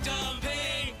pong, ding dong,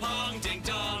 ping pong,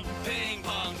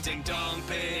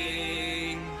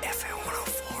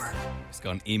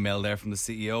 got an email there from the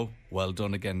CEO. Well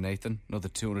done again, Nathan. Another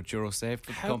 €200 saved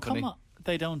for the company. Come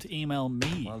they don't email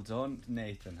me? Well done,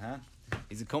 Nathan, huh?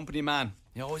 He's a company man.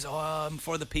 He always, I'm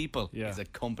for the people. Yeah. He's a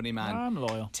company man. I'm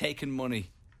loyal. Taking money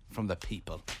from the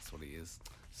people. That's what he is.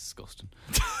 Disgusting.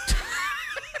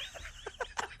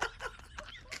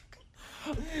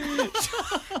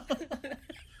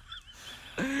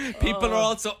 People are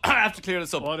also... I have to clear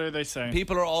this up. What are they saying?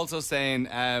 People are also saying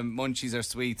munchies are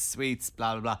sweets,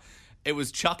 blah, blah, blah. It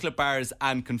was chocolate bars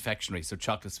and confectionery, so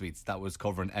chocolate sweets. That was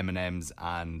covering M&Ms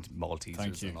and Maltesers.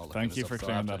 Thank you. And all that Thank kind you of for stuff.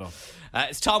 clearing that up.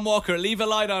 It's Tom Walker. Leave a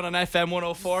light on FM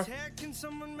 104. Can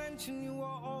someone mention you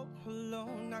are all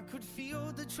alone? I could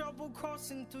feel the trouble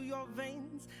coursing through your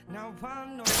veins. Now I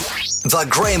know. The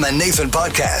Graham and Nathan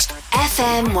Podcast.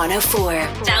 FM 104.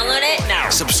 Download it now.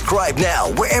 Subscribe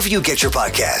now wherever you get your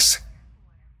podcasts.